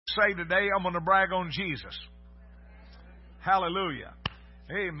say today, I'm going to brag on Jesus. Hallelujah.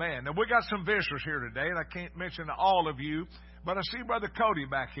 Amen. Now, we got some visitors here today, and I can't mention all of you, but I see Brother Cody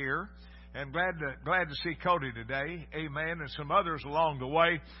back here, and glad to see Cody today. Amen. And some others along the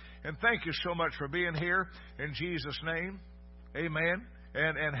way. And thank you so much for being here in Jesus' name. Amen.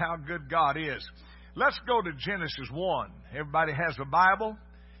 And how good God is. Let's go to Genesis 1. Everybody has a Bible.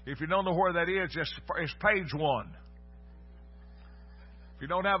 If you don't know where that is, it's page 1. If you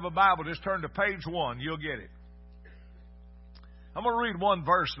don't have a Bible, just turn to page 1. You'll get it. I'm going to read one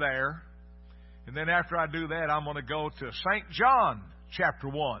verse there. And then after I do that, I'm going to go to St. John chapter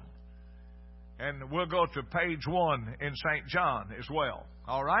 1. And we'll go to page 1 in St. John as well.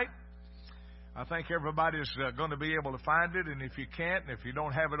 All right? I think everybody's going to be able to find it. And if you can't, and if you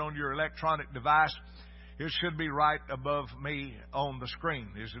don't have it on your electronic device, it should be right above me on the screen.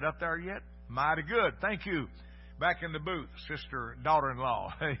 Is it up there yet? Mighty good. Thank you. Back in the booth, sister,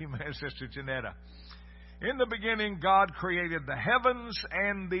 daughter-in-law. Amen, Sister Janetta. In the beginning, God created the heavens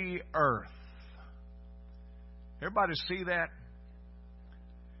and the earth. Everybody see that?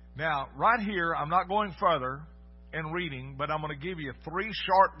 Now, right here, I'm not going further in reading, but I'm going to give you 3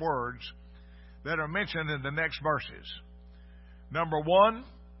 short words that are mentioned in the next verses. Number 1,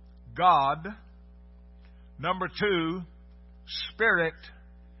 God. Number 2, Spirit.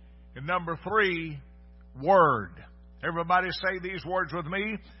 And number 3, Word. Everybody say these words with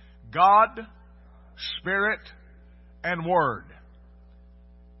me. God, Spirit, and Word.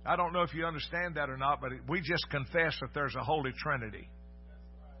 I don't know if you understand that or not, but we just confess that there's a Holy Trinity.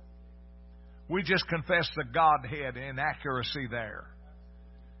 We just confess the Godhead in accuracy there.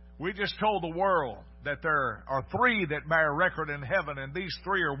 We just told the world that there are 3 that bear record in heaven, and these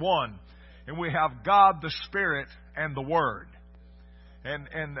 3 are one. And we have God, the Spirit, and the Word. And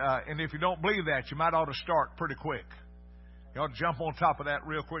if you don't believe that, you might ought to start pretty quick. You ought to jump on top of that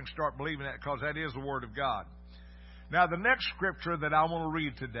real quick and start believing that, because that is the Word of God. Now, the next scripture that I want to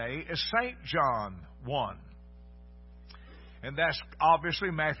read today is St. John 1. And that's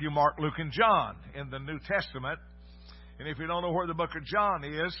obviously Matthew, Mark, Luke, and John in the New Testament. And if you don't know where the book of John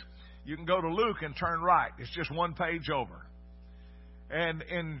is, you can go to Luke and turn right. It's just one page over. And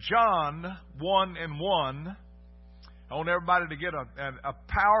in John 1 and 1, I want everybody to get a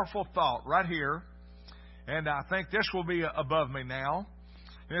powerful thought right here. And I think this will be above me now.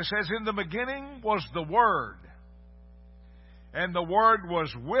 And it says, in the beginning was the Word. And the Word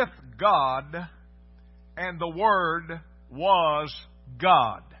was with God. And the Word was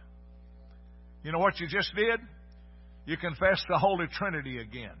God. You know what you just did? You confessed the Holy Trinity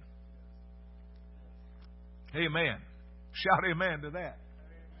again. Amen. Shout amen to that.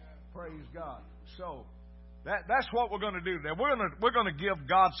 Amen. Praise God. So that's what we're going to do today. We're going to give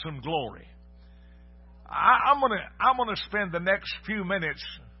God some glory. I'm going to spend the next few minutes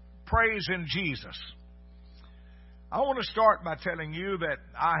praising Jesus. I want to start by telling you that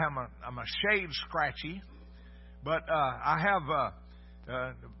I'm a shade scratchy, but I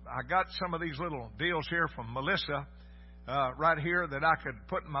got some of these little deals here from Melissa right here that I could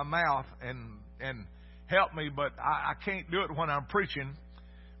put in my mouth and help me, but I can't do it when I'm preaching,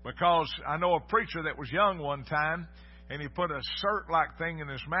 because I know a preacher that was young one time, and he put a cert-like thing in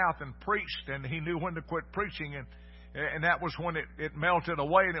his mouth and preached, and he knew when to quit preaching, and that was when it melted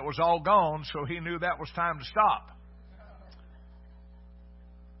away and it was all gone, so he knew that was time to stop.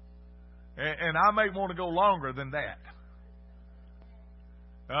 And I may want to go longer than that.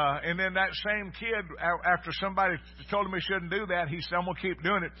 And then that same kid, after somebody told him he shouldn't do that, he said, I'm going to keep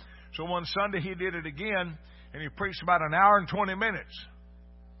doing it. So one Sunday he did it again, and he preached about an hour and 20 minutes.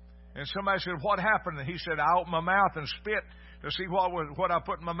 And somebody said, what happened? And he said, I opened my mouth and spit to see what I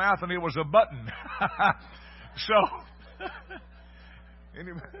put in my mouth, and it was a button. So,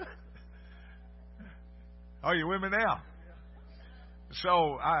 are you with me now?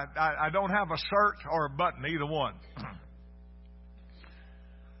 So I don't have a cert or a button, either one.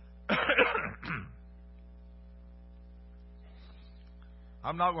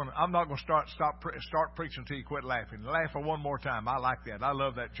 I'm not going to start preaching until you quit laughing. Laugh for one more time. I like that. I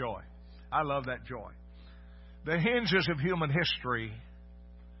love that joy. I love that joy. The hinges of human history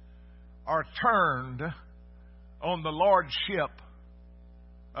are turned on the Lordship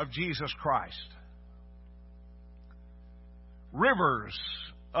of Jesus Christ. Rivers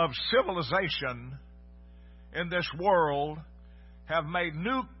of civilization in this world have made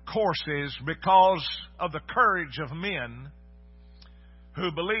new courses because of the courage of men who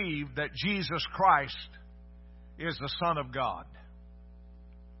believe that Jesus Christ is the Son of God.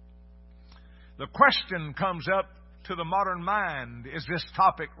 The question comes up to the modern mind, is this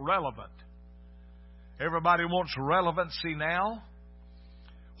topic relevant? Everybody wants relevancy now.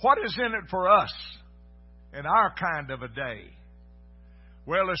 What is in it for us in our kind of a day?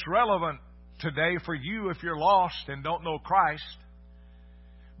 Well, it's relevant today for you if you're lost and don't know Christ,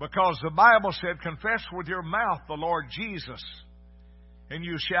 because the Bible said, confess with your mouth the Lord Jesus, and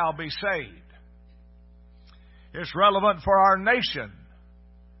you shall be saved. It's relevant for our nation,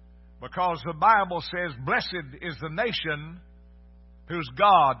 because the Bible says, blessed is the nation whose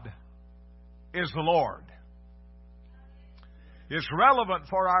God is the Lord. It's relevant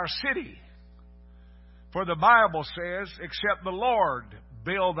for our city, for the Bible says, except the Lord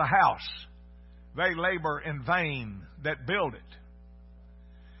build the house, they labor in vain that build it.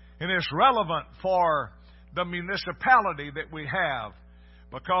 And it's relevant for the municipality that we have,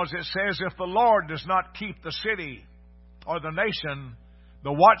 because it says, if the Lord does not keep the city or the nation,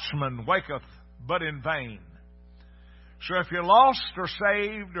 the watchman waketh but in vain. So if you're lost or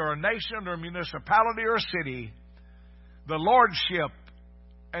saved, or a nation or a municipality or a city, the Lordship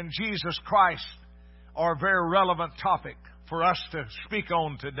and Jesus Christ are a very relevant topic for us to speak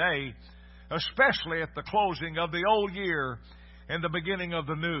on today, especially at the closing of the old year and the beginning of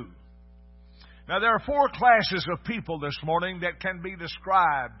the new. Now, there are four classes of people this morning that can be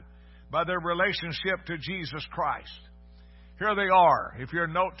described by their relationship to Jesus Christ. Here they are. If you're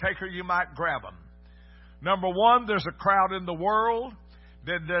a note taker, you might grab them. Number one, there's a crowd in the world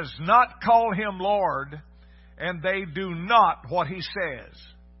that does not call Him Lord, and they do not what He says.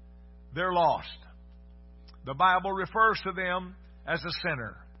 They're lost. The Bible refers to them as a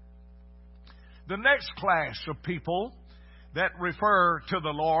sinner. The next class of people that refer to the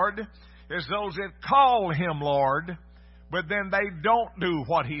Lord is those that call Him Lord, but then they don't do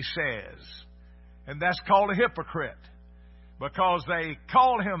what He says. And that's called a hypocrite, because they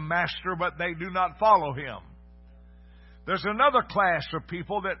call Him Master, but they do not follow Him. There's another class of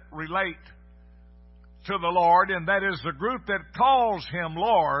people that relate to the Lord, and that is the group that calls Him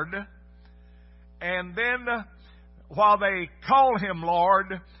Lord, and then while they call Him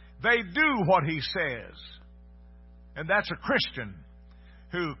Lord, they do what He says. And that's a Christian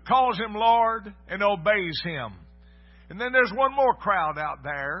who calls Him Lord and obeys Him. And then there's one more crowd out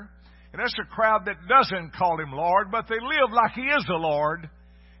there, and that's a crowd that doesn't call Him Lord, but they live like He is the Lord,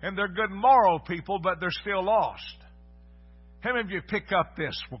 and they're good moral people, but they're still lost. How many of you pick up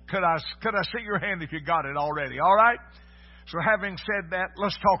this? Well, could I see your hand if you got it already? All right? So having said that,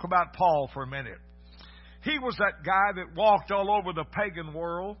 let's talk about Paul for a minute. He was that guy that walked all over the pagan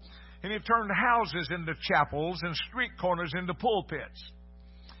world, and he turned houses into chapels and street corners into pulpits.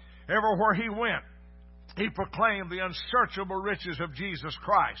 Everywhere he went, he proclaimed the unsearchable riches of Jesus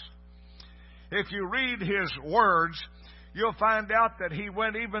Christ. If you read his words, you'll find out that he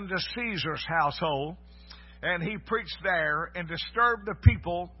went even to Caesar's household, and he preached there and disturbed the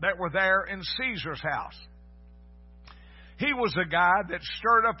people that were there in Caesar's house. He was a guy that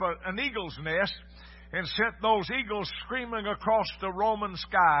stirred up an eagle's nest and sent those eagles screaming across the Roman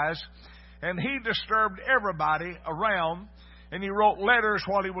skies, and he disturbed everybody around, and he wrote letters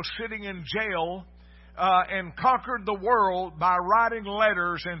while he was sitting in jail, and conquered the world by writing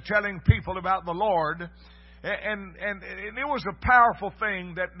letters and telling people about the Lord. And it was a powerful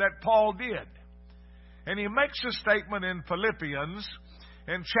thing that Paul did. And he makes a statement in Philippians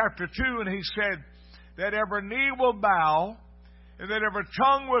in chapter 2, and he said that every knee will bow and that every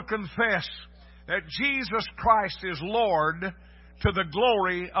tongue will confess that Jesus Christ is Lord, to the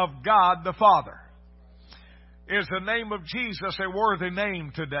glory of God the Father. Is the name of Jesus a worthy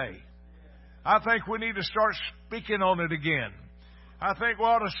name today? I think we need to start speaking on it again. I think we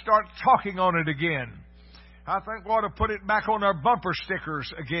ought to start talking on it again. I think we ought to put it back on our bumper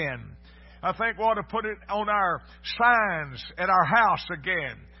stickers again. I think we ought to put it on our signs at our house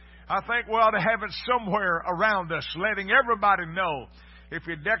again. I think we ought to have it somewhere around us, letting everybody know. If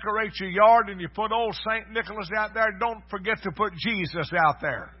you decorate your yard and you put old St. Nicholas out there, don't forget to put Jesus out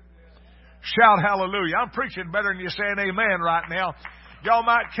there. Shout hallelujah. I'm preaching better than you're saying amen right now. Y'all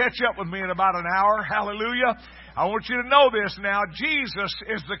might catch up with me in about an hour. Hallelujah. I want you to know this now. Jesus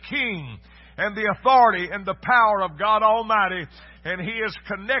is the King and the authority and the power of God Almighty, and He is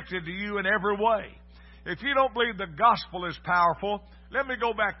connected to you in every way. If you don't believe the gospel is powerful, let me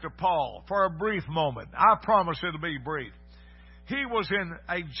go back to Paul for a brief moment. I promise it'll be brief. He was in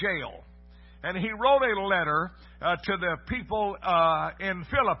a jail, and he wrote a letter to the people in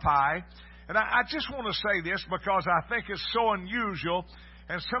Philippi. And I just want to say this because I think it's so unusual,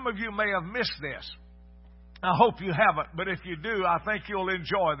 and some of you may have missed this. I hope you haven't, but if you do, I think you'll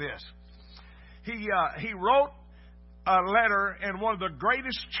enjoy this. He wrote a letter in one of the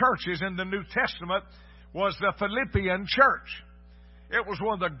greatest churches in the New Testament, was the Philippian church. It was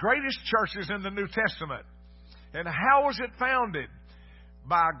one of the greatest churches in the New Testament. And how was it founded?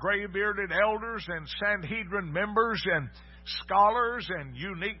 by gray-bearded elders and Sanhedrin members and scholars and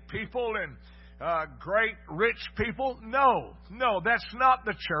unique people and great rich people. No, that's not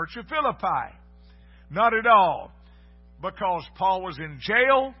the church of Philippi. Not at all. Because Paul was in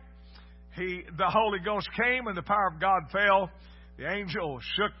jail, the Holy Ghost came and the power of God fell. The angel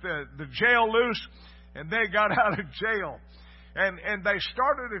shook the jail loose and they got out of jail. And they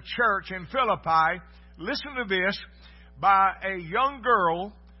started a church in Philippi, listen to this, by a young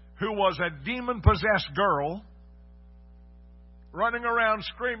girl who was a demon-possessed girl running around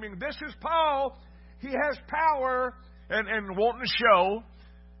screaming, "This is Paul, he has power," and wanting to show.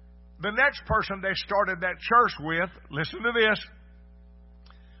 The next person they started that church with, listen to this,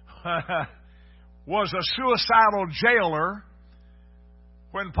 was a suicidal jailer.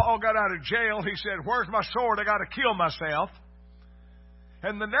 When Paul got out of jail, he said, "Where's my sword? I got to kill myself."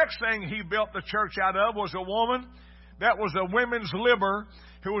 And the next thing he built the church out of was a woman that was a women's libber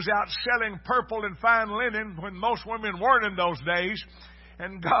who was out selling purple and fine linen when most women weren't in those days.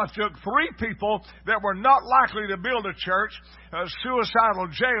 And God took 3 people that were not likely to build a church, a suicidal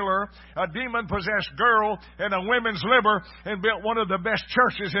jailer, a demon-possessed girl, and a women's libber, and built one of the best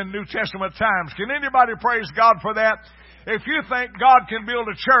churches in New Testament times. Can anybody praise God for that? If you think God can build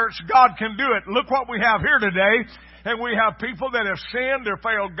a church, God can do it. Look what we have here today. And we have people that have sinned or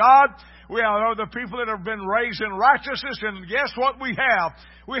failed God. We have other people that have been raised in righteousness. And guess what we have?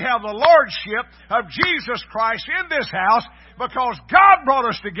 We have the Lordship of Jesus Christ in this house because God brought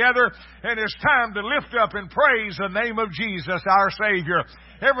us together, and it's time to lift up and praise the name of Jesus, our Savior.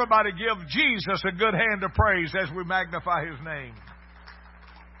 Everybody give Jesus a good hand of praise as we magnify His name.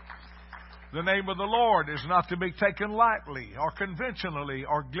 The name of the Lord is not to be taken lightly or conventionally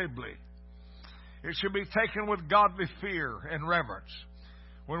or glibly. It should be taken with godly fear and reverence.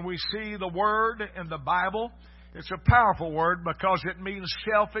 When we see the word in the Bible, it's a powerful word because it means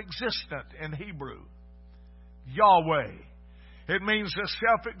self-existent in Hebrew. Yahweh. It means the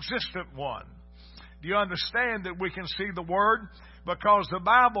self-existent one. Do you understand that we can see the word? Because the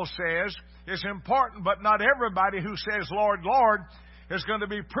Bible says it's important, but not everybody who says, "Lord, Lord," is going to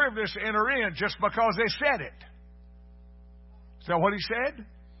be privileged to enter in just because they said it. Is that what he said?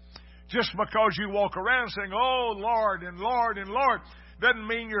 Just because you walk around saying, "Oh, Lord, and Lord, and Lord," doesn't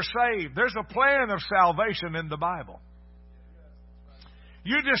mean you're saved. There's a plan of salvation in the Bible.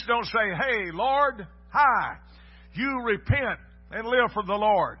 You just don't say, "Hey, Lord, hi." You repent and live for the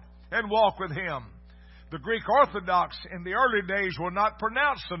Lord and walk with Him. The Greek Orthodox in the early days will not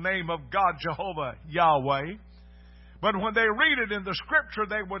pronounce the name of God, Jehovah, Yahweh. But when they read it in the Scripture,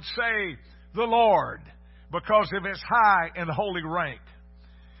 they would say, "the Lord," because of His high and holy rank.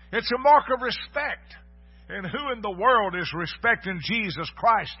 It's a mark of respect. And who in the world is respecting Jesus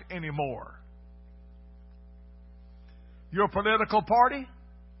Christ anymore? Your political party?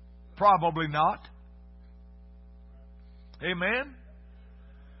 Probably not. Amen?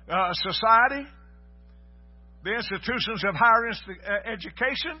 Society? The institutions of higher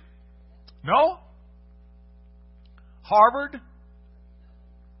education? No? Harvard?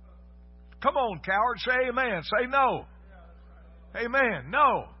 Come on, coward, say amen. Say no. Amen.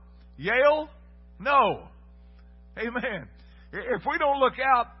 No. Yale? No. Amen. If we don't look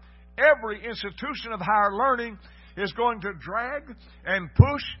out, every institution of higher learning is going to drag and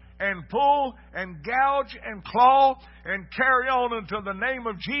push and pull and gouge and claw and carry on until the name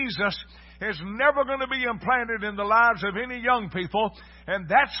of Jesus is never going to be implanted in the lives of any young people. And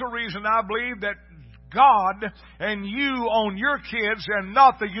that's the reason I believe that God and you own your kids and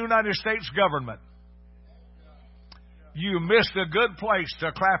not the United States government. You missed a good place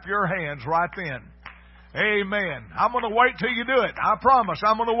to clap your hands right then. Amen. I'm going to wait till you do it. I promise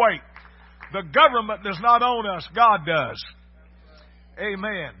I'm going to wait. The government does not own us. God does.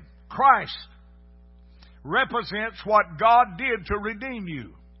 Amen. Christ represents what God did to redeem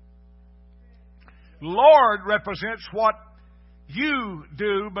you. Lord represents what you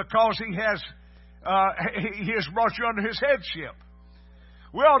do because He has brought you under His headship.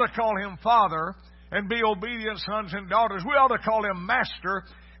 We ought to call Him Father and be obedient sons and daughters. We ought to call Him Master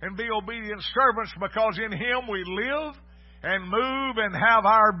and be obedient servants because in Him we live and move and have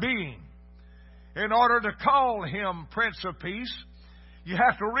our being. In order to call Him Prince of Peace, you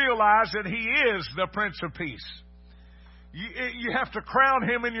have to realize that He is the Prince of Peace. You have to crown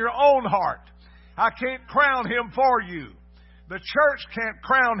Him in your own heart. I can't crown Him for you. The church can't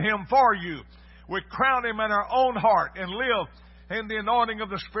crown Him for you. We crown Him in our own heart and live in the anointing of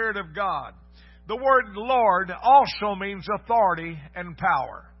the Spirit of God. The word Lord also means authority and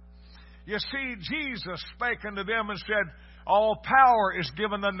power. You see, Jesus spake unto them and said, "All power is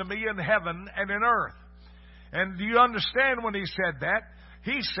given unto me in heaven and in earth." And do you understand when He said that?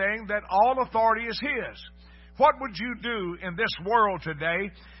 He's saying that all authority is His. What would you do in this world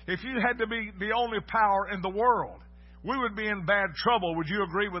today if you had to be the only power in the world? We would be in bad trouble. Would you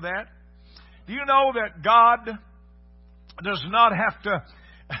agree with that? Do you know that God does not have to,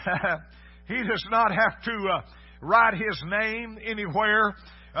 He does not have to write His name anywhere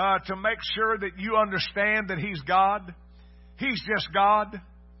to make sure that you understand that He's God? He's just God.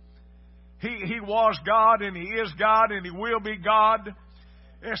 He was God, and He is God, and He will be God.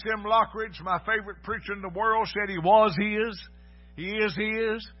 S.M. Lockridge, my favorite preacher in the world, said He was, He is. He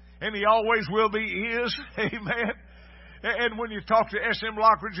is, and He always will be, is. Amen. And when you talk to S.M.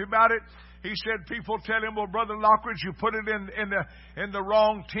 Lockridge about it, he said people tell him, well, Brother Lockridge, you put it in the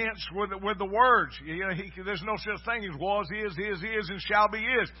wrong tense with the words. You know, there's no such thing as was, is, and shall be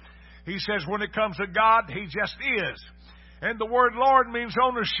is. He says when it comes to God, He just is. And the word Lord means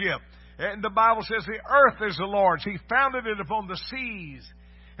ownership. And the Bible says the earth is the Lord's. He founded it upon the seas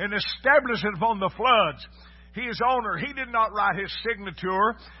and established it upon the floods. He is owner. He did not write His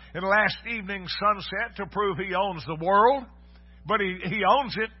signature in last evening's sunset to prove He owns the world, but He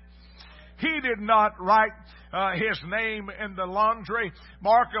owns it. He did not write His name in the laundry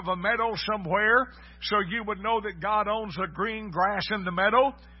mark of a meadow somewhere so you would know that God owns the green grass in the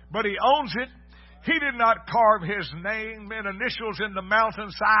meadow, but He owns it. He did not carve His name and initials in the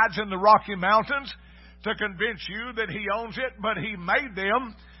mountainsides in the Rocky Mountains to convince you that He owns it, but He made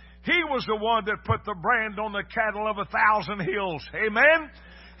them. He was the one that put the brand on the cattle of 1,000 hills. Amen?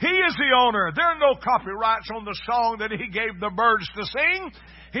 He is the owner. There are no copyrights on the song that He gave the birds to sing.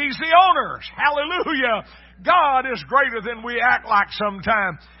 He's the owner. Hallelujah. God is greater than we act like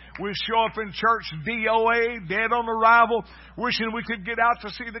sometimes. We show up in church DOA, dead on arrival, wishing we could get out to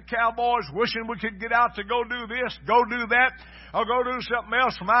see the Cowboys, wishing we could get out to go do this, go do that, or go do something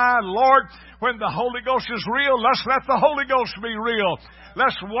else. My Lord, when the Holy Ghost is real, let's let the Holy Ghost be real.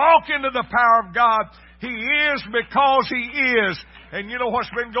 Let's walk into the power of God. He is because He is. And you know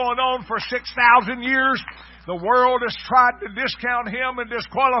what's been going on for 6,000 years? The world has tried to discount Him and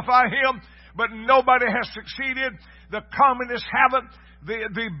disqualify Him, but nobody has succeeded. The communists haven't.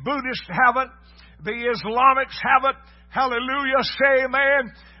 The Buddhists haven't. The Islamics haven't. Hallelujah. Say amen.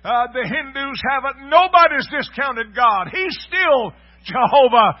 The Hindus haven't. Nobody's discounted God. He's still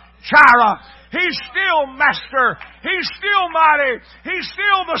Jehovah Jireh. He's still Master. He's still mighty. He's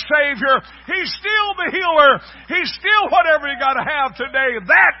still the Savior. He's still the healer. He's still whatever you got to have today.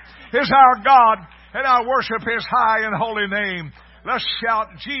 That is our God, and I worship His high and holy name. Let's shout,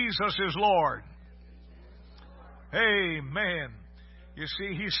 Jesus is Lord. Amen. You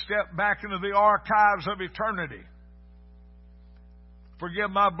see, He stepped back into the archives of eternity.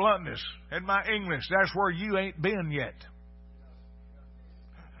 Forgive my bluntness and my English. That's where you ain't been yet.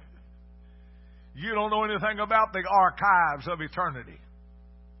 You don't know anything about the archives of eternity.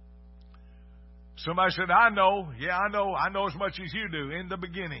 Somebody said, I know. Yeah, I know. I know as much as you do. In the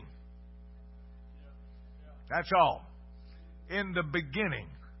beginning. That's all. In the beginning.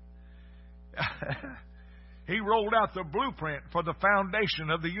 He rolled out the blueprint for the foundation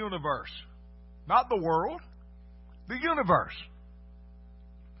of the universe. Not the world. The universe.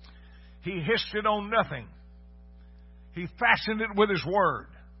 He hissed it on nothing. He fastened it with His word.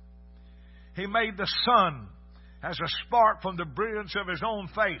 He made the sun as a spark from the brilliance of His own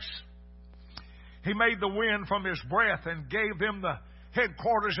face. He made the wind from His breath and gave them the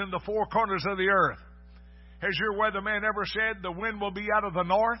headquarters in the four corners of the earth. Has your weatherman ever said the wind will be out of the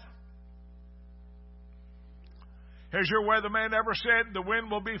north? Has your weatherman ever said the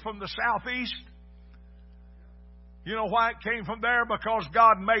wind will be from the southeast? You know why it came from there? Because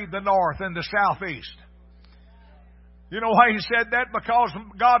God made the north and the southeast. You know why He said that? Because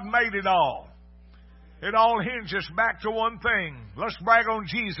God made it all. It all hinges back to one thing. Let's brag on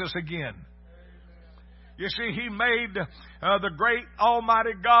Jesus again. You see, He made the great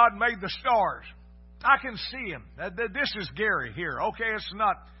Almighty God made the stars. I can see Him. This is Gary here. Okay, it's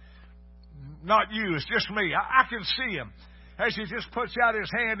not you, it's just me. I can see Him as He just puts out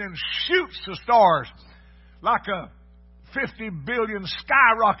His hand and shoots the stars like a 50 billion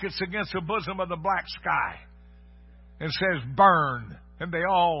skyrockets against the bosom of the black sky and says, burn, and they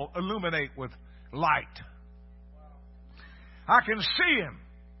all illuminate with light. I can see Him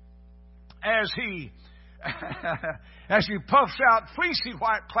as He puffs out fleecy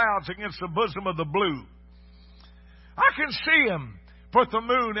white clouds against the bosom of the blue. I can see Him put the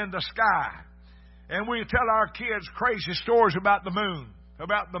moon in the sky. And we tell our kids crazy stories about the moon,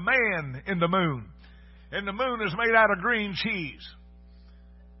 about the man in the moon. And the moon is made out of green cheese.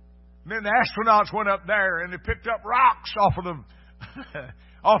 And then the astronauts went up there and they picked up rocks off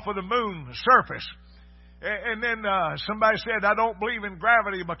of the moon surface. And then somebody said, I don't believe in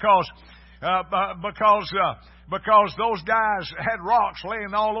gravity because those guys had rocks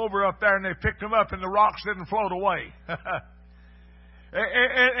laying all over up there and they picked them up and the rocks didn't float away.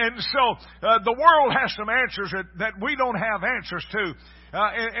 And so the world has some answers that we don't have answers to.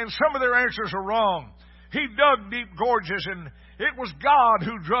 And some of their answers are wrong. He dug deep gorges, and it was God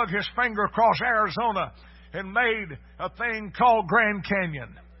who drug his finger across Arizona and made a thing called Grand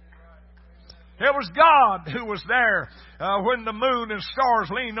Canyon. It was God who was there when the moon and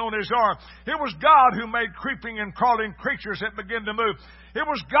stars leaned on his arm. It was God who made creeping and crawling creatures that began to move. It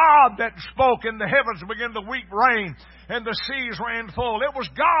was God that spoke and the heavens began to weep rain and the seas ran full. It was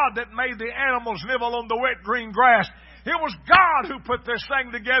God that made the animals nibble on the wet green grass. It was God who put this thing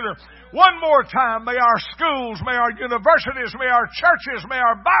together. One more time, may our schools, may our universities, may our churches, may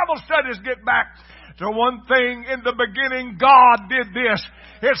our Bible studies get back to one thing. In the beginning, God did this.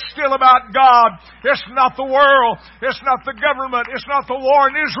 It's still about God. It's not the world. It's not the government. It's not the war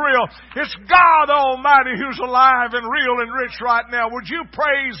in Israel. It's God Almighty who's alive and real and rich right now. Would you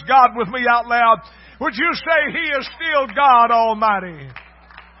praise God with me out loud? Would you say He is still God Almighty?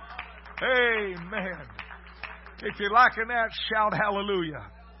 Amen. If you're liking that, shout hallelujah.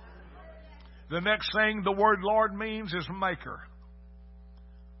 The next thing the word Lord means is maker.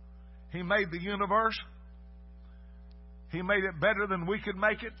 He made the universe. He made it better than we could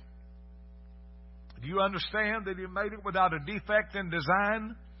make it. Do you understand that He made it without a defect in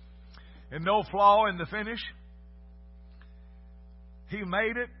design and no flaw in the finish? He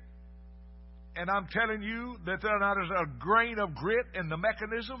made it, and I'm telling you that there not is a grain of grit in the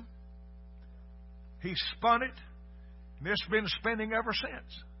mechanism. He spun it, and it's been spinning ever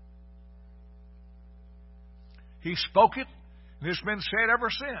since. He spoke it, and it's been said ever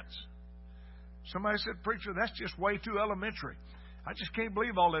since. Somebody said, preacher, that's just way too elementary. I just can't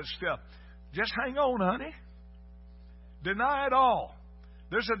believe all that stuff. Just hang on, honey. Deny it all.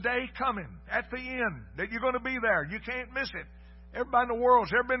 There's a day coming at the end that you're going to be there. You can't miss it. Everybody in the world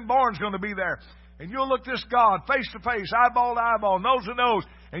that's ever been born is going to be there. And you'll look this God face to face, eyeball to eyeball, nose to nose,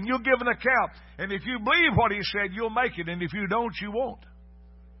 and you'll give an account. And if you believe what He said, you'll make it. And if you don't, you won't.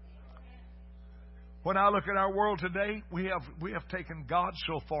 When I look at our world today, we have taken God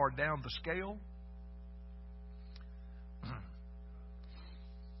so far down the scale.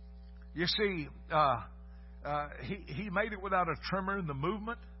 You see, He made it without a tremor in the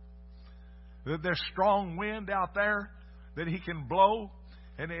movement. There's strong wind out there that He can blow,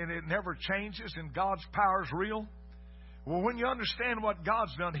 and it never changes, and God's power is real. Well, when you understand what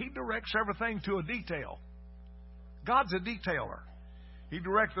God's done, He directs everything to a detail. God's a detailer. He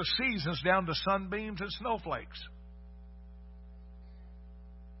directs the seasons down to sunbeams and snowflakes.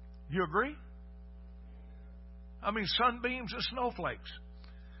 You agree? I mean, sunbeams and snowflakes.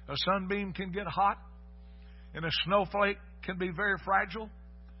 A sunbeam can get hot, and a snowflake can be very fragile.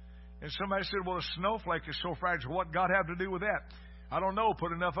 And somebody said, well, a snowflake is so fragile. What God have to do with that? I don't know.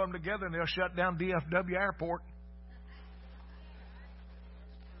 Put enough of them together, and they'll shut down DFW Airport.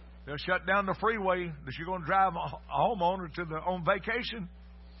 They'll shut down the freeway that you're going to drive a homeowner on vacation.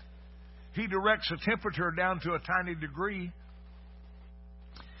 He directs the temperature down to a tiny degree.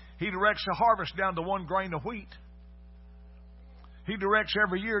 He directs the harvest down to 1 grain of wheat. He directs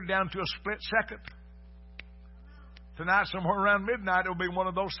every year down to a split second. Tonight, somewhere around midnight, it'll be one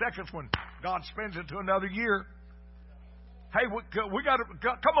of those seconds when God spins it to another year. Hey, we got to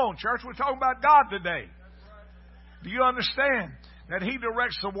come on, church. We're talking about God today. Do you understand that He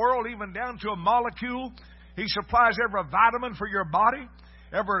directs the world even down to a molecule? He supplies every vitamin for your body,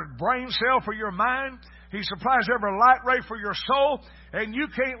 every brain cell for your mind. He supplies every light ray for your soul, and you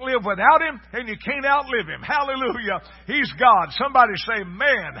can't live without Him, and you can't outlive Him. Hallelujah. He's God. Somebody say,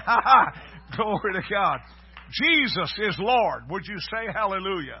 man. Glory to God. Jesus is Lord. Would you say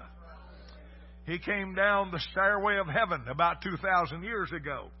hallelujah? He came down the stairway of heaven about 2,000 years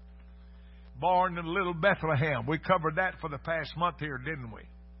ago. Born in little Bethlehem. We covered that for the past month here, didn't we?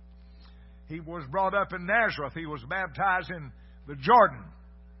 He was brought up in Nazareth. He was baptized in the Jordan.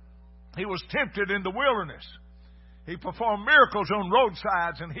 He was tempted in the wilderness. He performed miracles on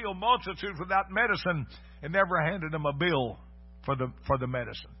roadsides and healed multitudes without medicine and never handed them a bill for the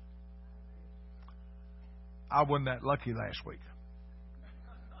medicine. I wasn't that lucky last week.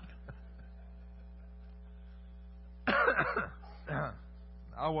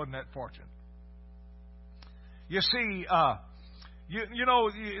 I wasn't that fortunate. You see, you know,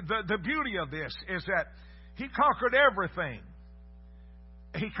 the beauty of this is that He conquered everything.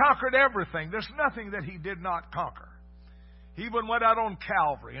 He conquered everything. There's nothing that He did not conquer. He even went out on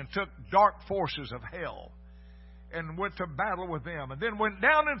Calvary and took dark forces of hell and went to battle with them, and then went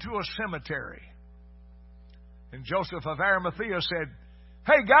down into a cemetery And Joseph of Arimathea said,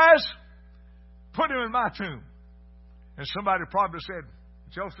 "Hey guys, put him in my tomb." And somebody probably said,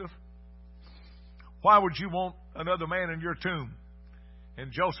 "Joseph, why would you want another man in your tomb?"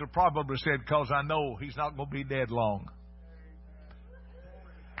 And Joseph probably said, "Because I know he's not going to be dead long."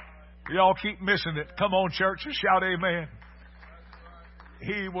 Y'all keep missing it. Come on, church, and shout amen.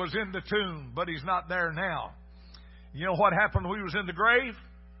 He was in the tomb, but he's not there now. You know what happened when he was in the grave?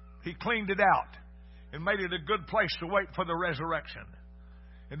 He cleaned it out and made it a good place to wait for the resurrection.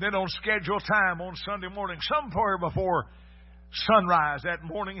 And then on scheduled time on Sunday morning, somewhere before sunrise that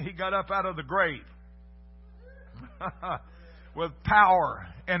morning, he got up out of the grave with power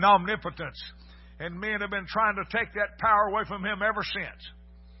and omnipotence. And men have been trying to take that power away from him ever since.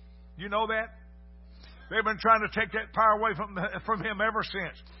 You know that? They've been trying to take that power away from him ever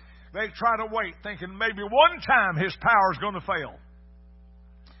since. They try to wait, thinking maybe one time his power is going to fail.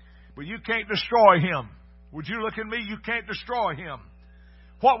 But you can't destroy him. Would you look at me? You can't destroy him.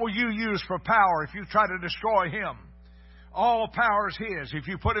 What will you use for power if you try to destroy him? All power is his. If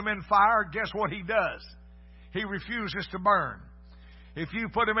you put him in fire, guess what he does? He refuses to burn. If you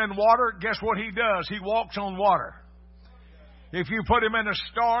put him in water, guess what he does? He walks on water. If you put him in a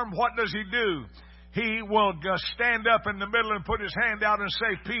storm, what does he do? He will stand up in the middle and put his hand out and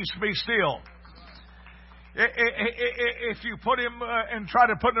say, "Peace, be still." If you put him and try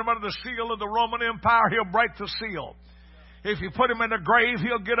to put him under the seal of the Roman Empire, he'll break the seal. If you put him in a grave,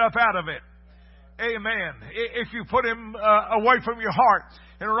 he'll get up out of it. Amen. If you put him away from your heart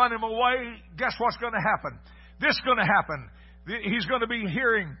and run him away, guess what's going to happen? This is going to happen. He's going to be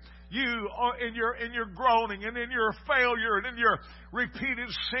hearing you in your groaning and in your failure and in your repeated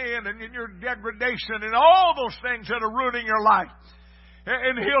sin and in your degradation and all those things that are ruining your life.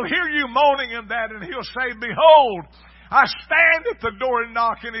 And he'll hear you moaning in that, and he'll say, "Behold, I stand at the door and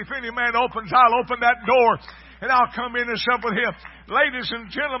knock, and if any man opens, I'll open that door, and I'll come in and sup with him." Ladies and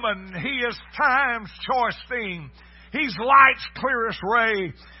gentlemen, he is time's choice theme. He's light's clearest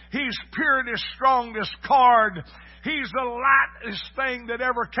ray. He's purity's strongest card. He's the lightest thing that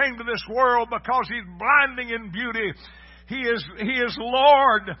ever came to this world because he's blinding in beauty. He is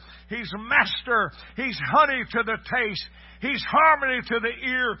Lord. He's Master. He's honey to the taste. He's harmony to the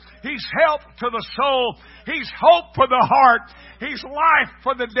ear. He's health to the soul. He's hope for the heart. He's life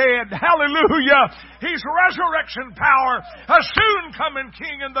for the dead. Hallelujah. He's resurrection power. A soon coming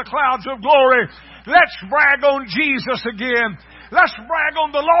King in the clouds of glory. Let's brag on Jesus again. Let's brag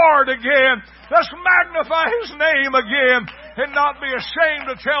on the Lord again. Let's magnify His name again and not be ashamed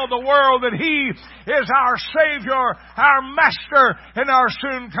to tell the world that He is our Savior, our Master, and our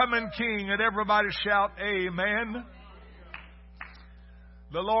soon-coming King. And everybody shout, amen.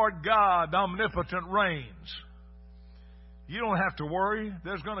 The Lord God, omnipotent, reigns. You don't have to worry.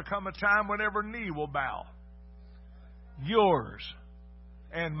 There's going to come a time when every knee will bow. Yours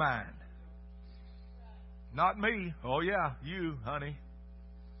and mine. Not me. Oh, yeah, you, honey.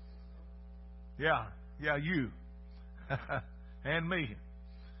 Yeah, you. And me.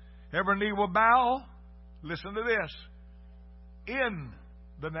 Every knee will bow. Listen to this. In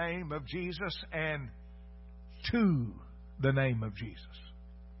the name of Jesus and to the name of Jesus.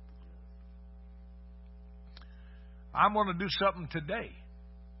 I'm going to do something today.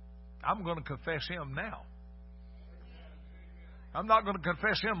 I'm going to confess Him now. I'm not going to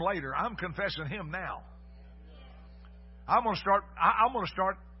confess Him later. I'm confessing Him now. I'm going to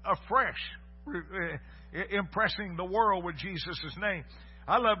start afresh, impressing the world with Jesus' name.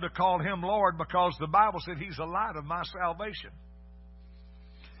 I love to call Him Lord because the Bible said He's the light of my salvation.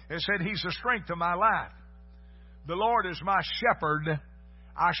 It said He's the strength of my life. The Lord is my shepherd.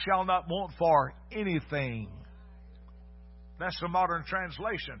 I shall not want for anything. That's the modern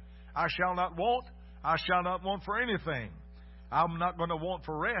translation. I shall not want for anything. I'm not going to want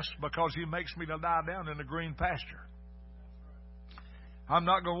for rest because He makes me to lie down in the green pasture. I'm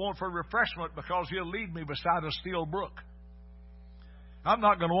not going to want for refreshment because He'll lead me beside a still brook. I'm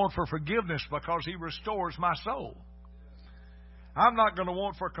not going to want for forgiveness because He restores my soul. I'm not going to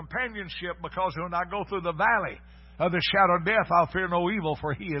want for companionship because when I go through the valley of the shadow of death, I'll fear no evil,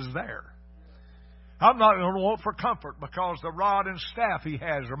 for He is there. I'm not going to want for comfort because the rod and staff He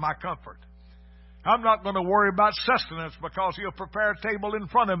has are my comfort. I'm not going to worry about sustenance because He'll prepare a table in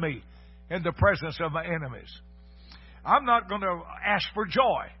front of me in the presence of my enemies. I'm not going to ask for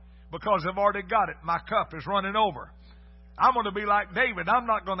joy because I've already got it. My cup is running over. I'm going to be like David. I'm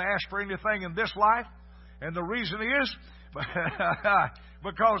not going to ask for anything in this life. And the reason is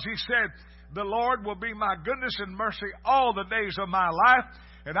because he said, the Lord will be my goodness and mercy all the days of my life,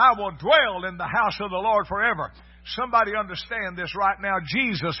 and I will dwell in the house of the Lord forever. Somebody understand this right now.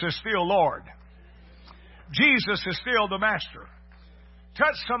 Jesus is still Lord. Jesus is still the master.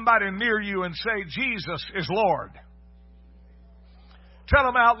 Touch somebody near you and say, Jesus is Lord. Tell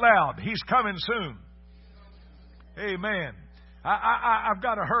them out loud, He's coming soon. Amen. I've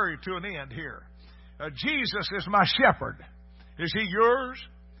got to hurry to an end here. Jesus is my shepherd. Is He yours?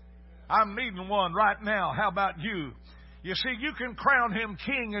 I'm needing one right now. How about you? You see, you can crown Him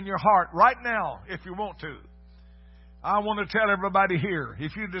king in your heart right now if you want to. I want to tell everybody here,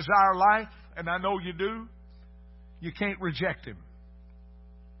 if you desire life, and I know you do, you can't reject Him.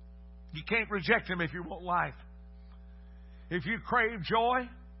 You can't reject Him if you want life. If you crave joy,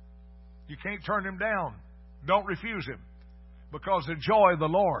 you can't turn Him down. Don't refuse Him, because the joy of the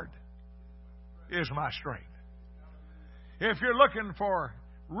Lord is my strength. If you're looking for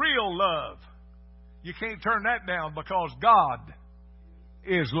real love, you can't turn that down, because God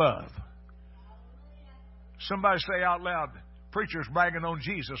is love. Somebody say out loud, preacher's bragging on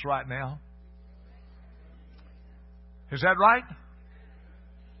Jesus right now. Is that right?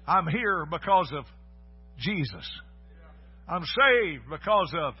 I'm here because of Jesus. I'm saved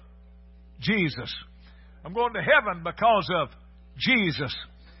because of Jesus. I'm going to heaven because of Jesus.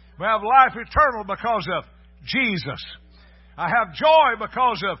 I have life eternal because of Jesus. I have joy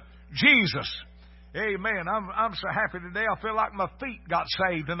because of Jesus. Amen. I'm so happy today. I feel like my feet got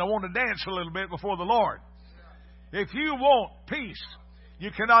saved and I want to dance a little bit before the Lord. If you want peace,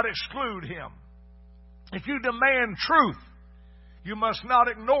 you cannot exclude Him. If you demand truth, you must not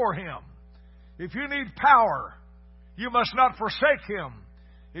ignore Him. If you need power, you must not forsake Him.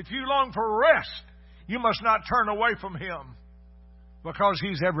 If you long for rest, you must not turn away from Him, because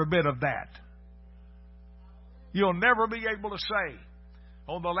He's every bit of that. You'll never be able to say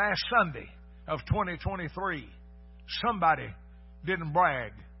on the last Sunday of 2023, somebody didn't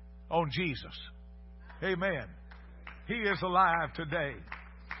brag on Jesus. Amen. He is alive today.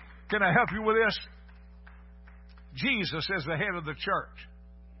 Can I help you with this? Jesus is the head of the church.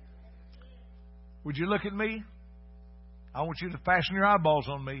 Would you look at me? I want you to fasten your eyeballs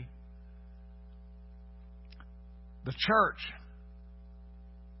on me. The church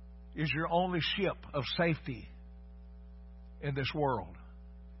is your only ship of safety in this world.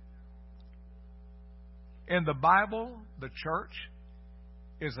 In the Bible, the church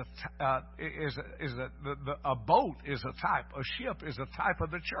is a boat is a type, a ship is a type of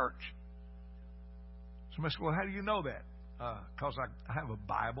the church. Somebody said, well, how do you know that? Because I have a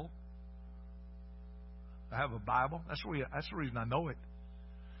Bible. I have a Bible. That's the reason I know it.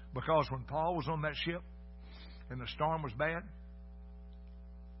 Because when Paul was on that ship and the storm was bad,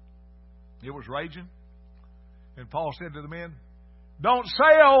 it was raging, and Paul said to the men, don't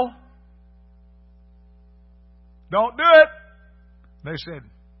sail. Don't do it. They said,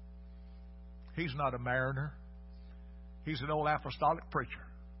 he's not a mariner. He's an old apostolic preacher.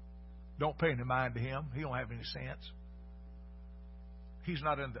 Don't pay any mind to him. He don't have any sense. He's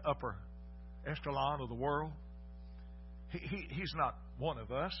not in the upper echelon of the world. He's not one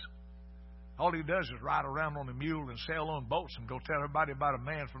of us. All he does is ride around on a mule and sail on boats and go tell everybody about a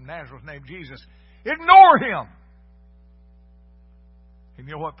man from Nazareth named Jesus. Ignore him. And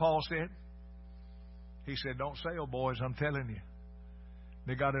you know what Paul said? He said, don't sail, boys, I'm telling you.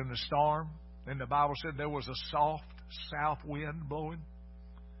 They got in the storm, and the Bible said there was a soft south wind blowing.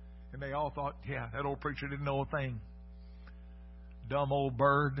 And they all thought, yeah, that old preacher didn't know a thing. Dumb old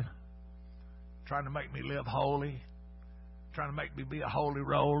bird, trying to make me live holy, trying to make me be a holy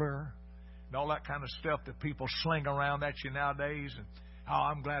roller, and all that kind of stuff that people sling around at you nowadays. And, oh,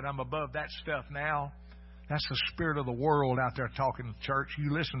 I'm glad I'm above that stuff now. That's the spirit of the world out there talking to the church.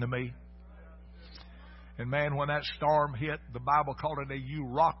 You listen to me. And man, when that storm hit, the Bible called it a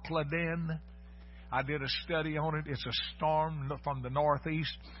Euroclydon. I did a study on it. It's a storm from the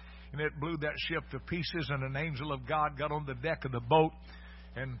northeast, and it blew that ship to pieces, and an angel of God got on the deck of the boat.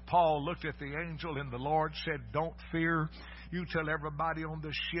 And Paul looked at the angel, and the Lord said, don't fear. You tell everybody on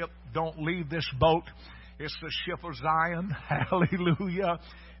the ship, don't leave this boat. It's the ship of Zion. Hallelujah.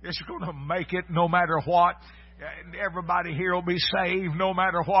 It's going to make it no matter what. Everybody here will be saved no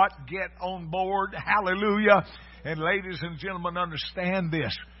matter what. Get on board. Hallelujah. And ladies and gentlemen, understand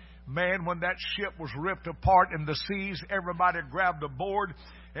this. Man, when that ship was ripped apart in the seas, everybody grabbed a board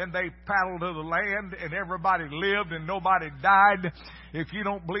and they paddled to the land, and everybody lived and nobody died. If you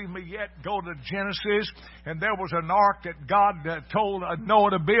don't believe me yet, go to Genesis, and there was an ark that God told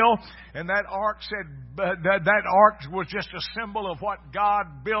Noah to build, and that ark said that ark was just a symbol of what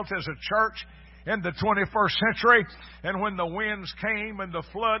God built as a church in the 21st century. And when the winds came and the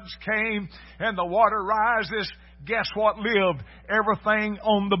floods came and the water rises, guess what lived? Everything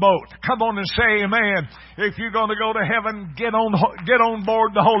on the boat. Come on and say amen. If you're going to go to heaven, get on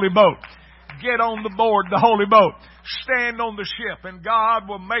board the holy boat. Get on the board, the holy boat. Stand on the ship, and God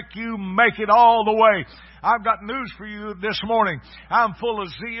will make you make it all the way. I've got news for you this morning. I'm full of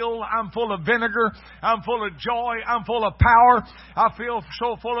zeal. I'm full of vinegar. I'm full of joy. I'm full of power. I feel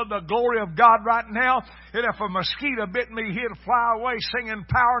so full of the glory of God right now that if a mosquito bit me, he'd fly away singing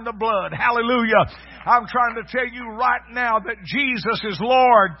power in the blood. Hallelujah. I'm trying to tell you right now that Jesus is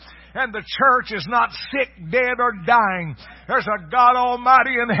Lord. And the church is not sick, dead, or dying. There's a God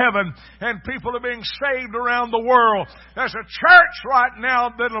Almighty in heaven, and people are being saved around the world. There's a church right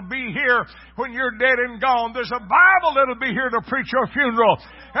now that'll be here when you're dead and gone. There's a Bible that'll be here to preach your funeral.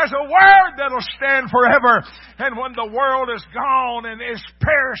 There's a Word that'll stand forever. And when the world is gone and is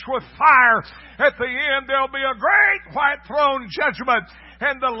perished with fire, at the end there'll be a great white throne judgment.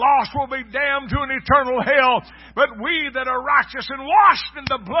 And the lost will be damned to an eternal hell. But we that are righteous and washed in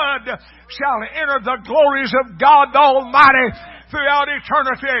the blood shall enter the glories of God Almighty throughout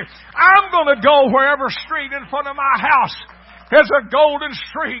eternity. I'm going to go wherever street in front of my house is a golden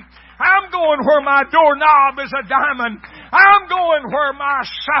street. I'm going where my doorknob is a diamond. I'm going where my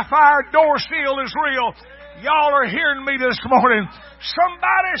sapphire door seal is real. Y'all are hearing me this morning.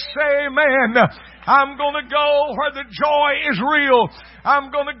 Somebody say amen. I'm going to go where the joy is real.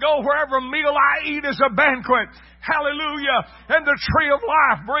 I'm going to go wherever meal I eat is a banquet. Hallelujah. And the tree of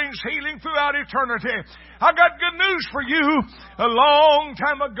life brings healing throughout eternity. I got good news for you. A long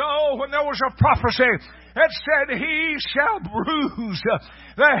time ago when there was a prophecy that said, He shall bruise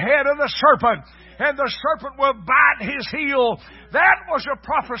the head of the serpent, and the serpent will bite his heel. That was a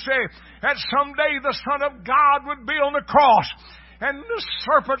prophecy that someday the Son of God would be on the cross, and the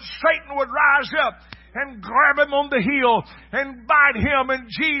serpent, Satan, would rise up and grab him on the heel and bite him. And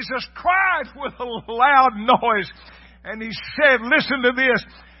Jesus cried with a loud noise. And He said, listen to this.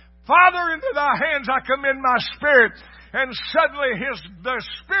 Father, into Thy hands I commend my spirit. And suddenly the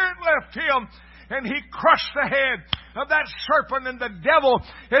spirit left him, and he crushed the head of that serpent, and the devil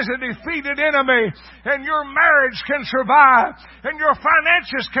is a defeated enemy. And your marriage can survive, and your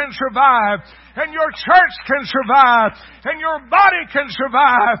finances can survive, and your church can survive, and your body can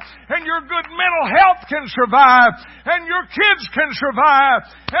survive, and your good mental health can survive, and your kids can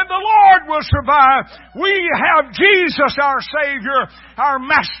survive, and the Lord will survive. We have Jesus, our Savior, our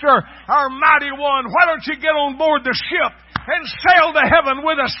Master, our Mighty One. Why don't you get on board the ship and sail to heaven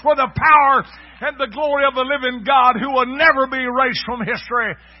with us for the power and the glory of the living God who will never be erased from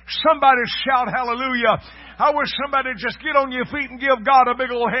history. Somebody shout hallelujah. I wish somebody would just get on your feet and give God a big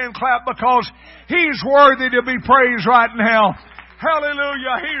old hand clap, because He's worthy to be praised right now.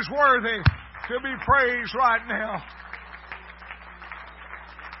 Hallelujah. He's worthy to be praised right now.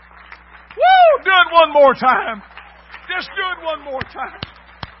 Woo! Do it one more time. Just do it one more time.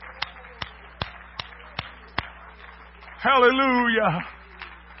 Hallelujah.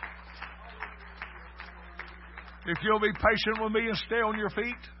 If you'll be patient with me and stay on your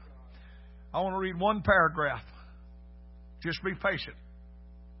feet, I want to read one paragraph. Just be patient.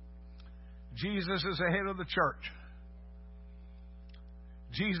 Jesus is the head of the church.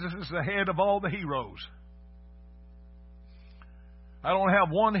 Jesus is the head of all the heroes. I don't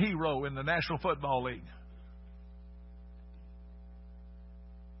have one hero in the National Football League.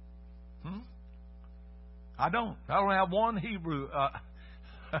 I don't have one hero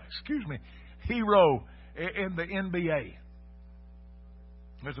in the NBA.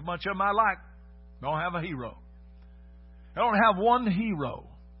 There's a bunch of them I like. Don't have a hero. I don't have one hero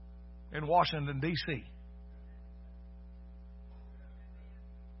in Washington, D.C.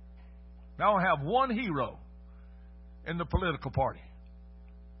 I don't have one hero in the political party.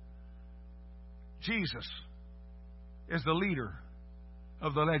 Jesus is the leader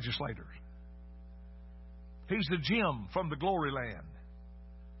of the legislators. He's the Jim from the glory land.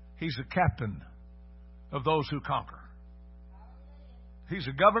 He's the captain of those who conquer. He's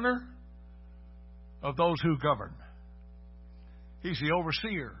the governor of those who govern. He's the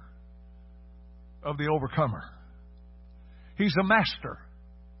overseer of the overcomer. He's the master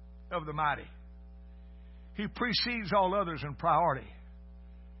of the mighty. He precedes all others in priority,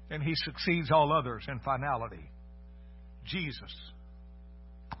 and He succeeds all others in finality. Jesus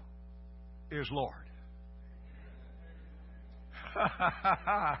is Lord.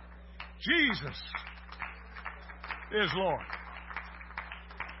 Jesus is Lord.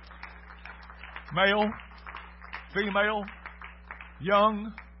 Male, female,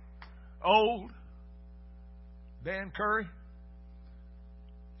 young, old, Dan Curry,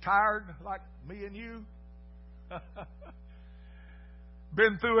 tired like me and you,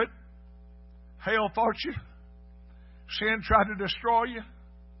 been through it, hell fought you, sin tried to destroy you,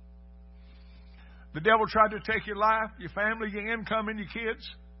 the devil tried to take your life, your family, your income, and your kids.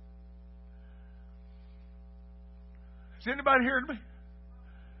 Is anybody hearing me?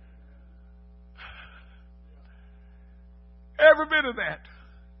 Every bit of that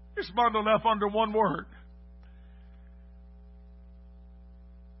is bundled up under one word.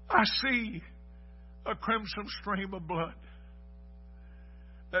 I see a crimson stream of blood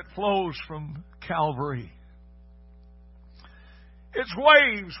that flows from Calvary. Its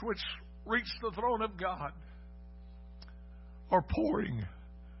waves, which reach the throne of God, are pouring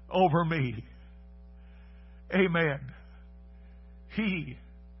over me. Amen. He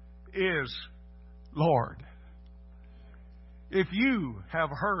is Lord. If you have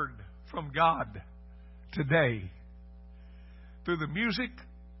heard from God today through the music,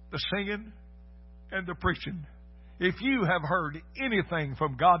 the singing, and the preaching, if you have heard anything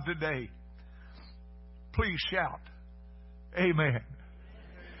from God today, please shout, Amen.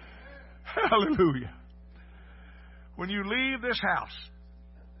 Hallelujah. When you leave this house,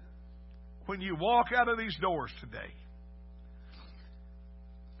 when you walk out of these doors today,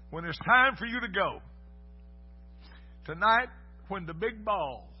 when it's time for you to go, tonight, when the big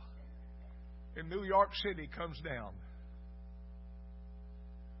ball in New York City comes down,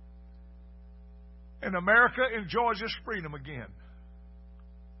 and America enjoys its freedom again,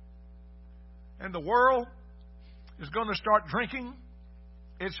 and the world is going to start drinking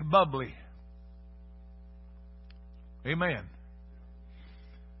its bubbly. Amen.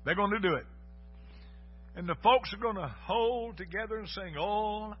 They're going to do it. And the folks are going to hold together and sing,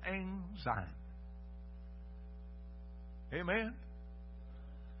 All Lang Syne. Amen.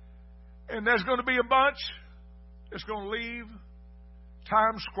 And there's going to be a bunch that's going to leave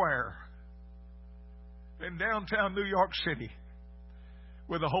Times Square in downtown New York City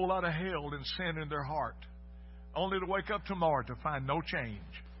with a whole lot of hell and sin in their heart, only to wake up tomorrow to find no change.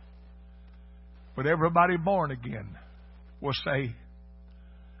 But everybody born again will say,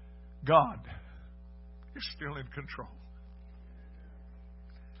 God is still in control.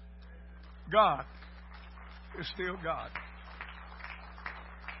 God is still God.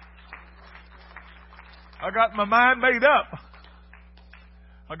 I got my mind made up.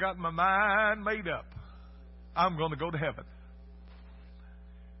 I got my mind made up. I'm going to go to heaven.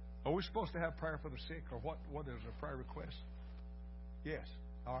 Are we supposed to have prayer for the sick, or what is a prayer request? Yes.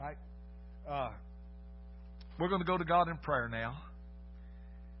 All right. We're going to go to God in prayer now.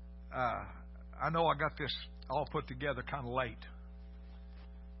 I know I got this all put together kind of late,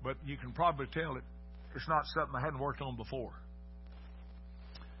 but you can probably tell it's not something I hadn't worked on before.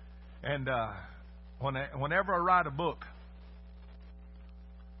 And whenever I write a book,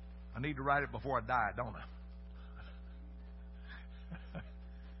 I need to write it before I die, don't I?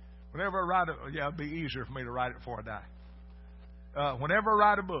 Whenever I write it, it'd be easier for me to write it before I die. Whenever I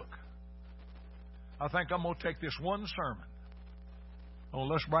write a book, I think I'm going to take this one sermon on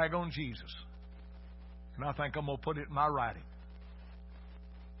Let's Brag on Jesus, and I think I'm going to put it in my writing.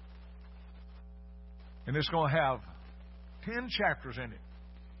 And it's going to have 10 chapters in it.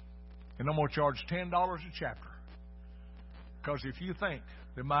 And I'm going to charge $10 a chapter. Because if you think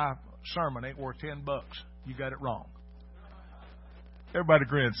that my sermon ain't worth $10, you got it wrong. Everybody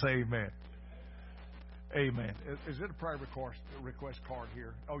grin and say amen. Amen. Is it a prayer request card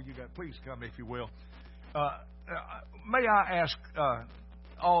here? Oh, you got. Please come if you will. May I ask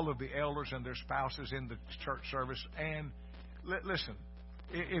all of the elders and their spouses in the church service, and listen,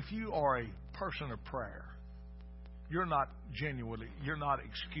 if you are a person of prayer, you're not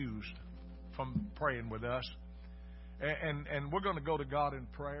excused from praying with us. And we're going to go to God in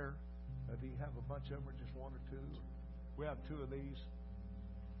prayer. Do you have a bunch of them, or just one or two? We have two of these.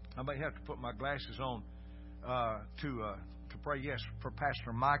 I may have to put my glasses on to pray. Yes, for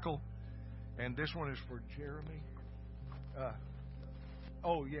Pastor Michael, and this one is for Jeremy.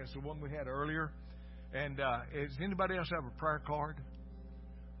 Oh yes, the one we had earlier. And does anybody else have a prayer card?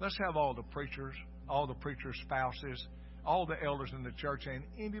 Let's have all the preachers' spouses, all the elders in the church, and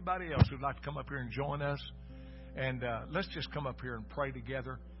anybody else who'd like to come up here and join us. And let's just come up here and pray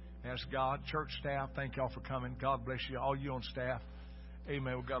together. Ask God. Church staff, thank y'all for coming. God bless you. All you on staff.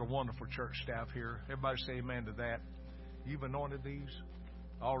 Amen. We've got a wonderful church staff here. Everybody say amen to that. You've anointed these.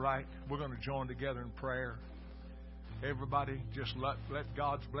 All right. We're going to join together in prayer. Everybody, just let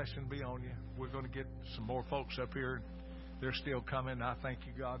God's blessing be on you. We're going to get some more folks up here. They're still coming. I thank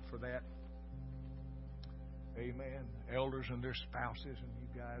you, God, for that. Amen. Elders and their spouses and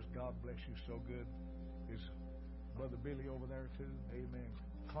you guys, God bless you so good. Is Brother Billy over there too? Amen.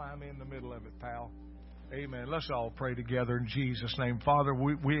 Climb in the middle of it, pal. Amen. Let's all pray together in Jesus' name. Father,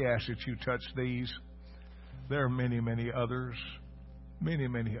 we ask that you touch these. There are many, many others. Many,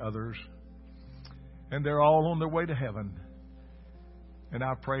 many others. And they're all on their way to heaven. And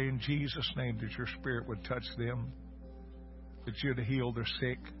I pray in Jesus' name that your Spirit would touch them. that you'd heal their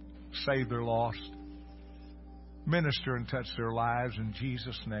sick, save their lost, minister and touch their lives in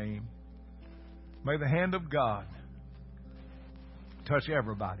Jesus' name. May the hand of God touch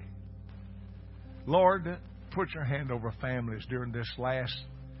everybody. Lord, put your hand over families during this last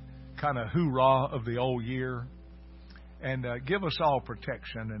kind of hoorah of the old year, and give us all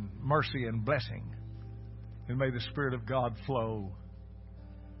protection and mercy and blessing. And may the Spirit of God flow.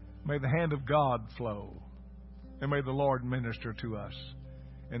 May the hand of God flow. And may the Lord minister to us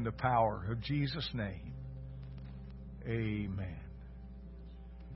in the power of Jesus' name. Amen.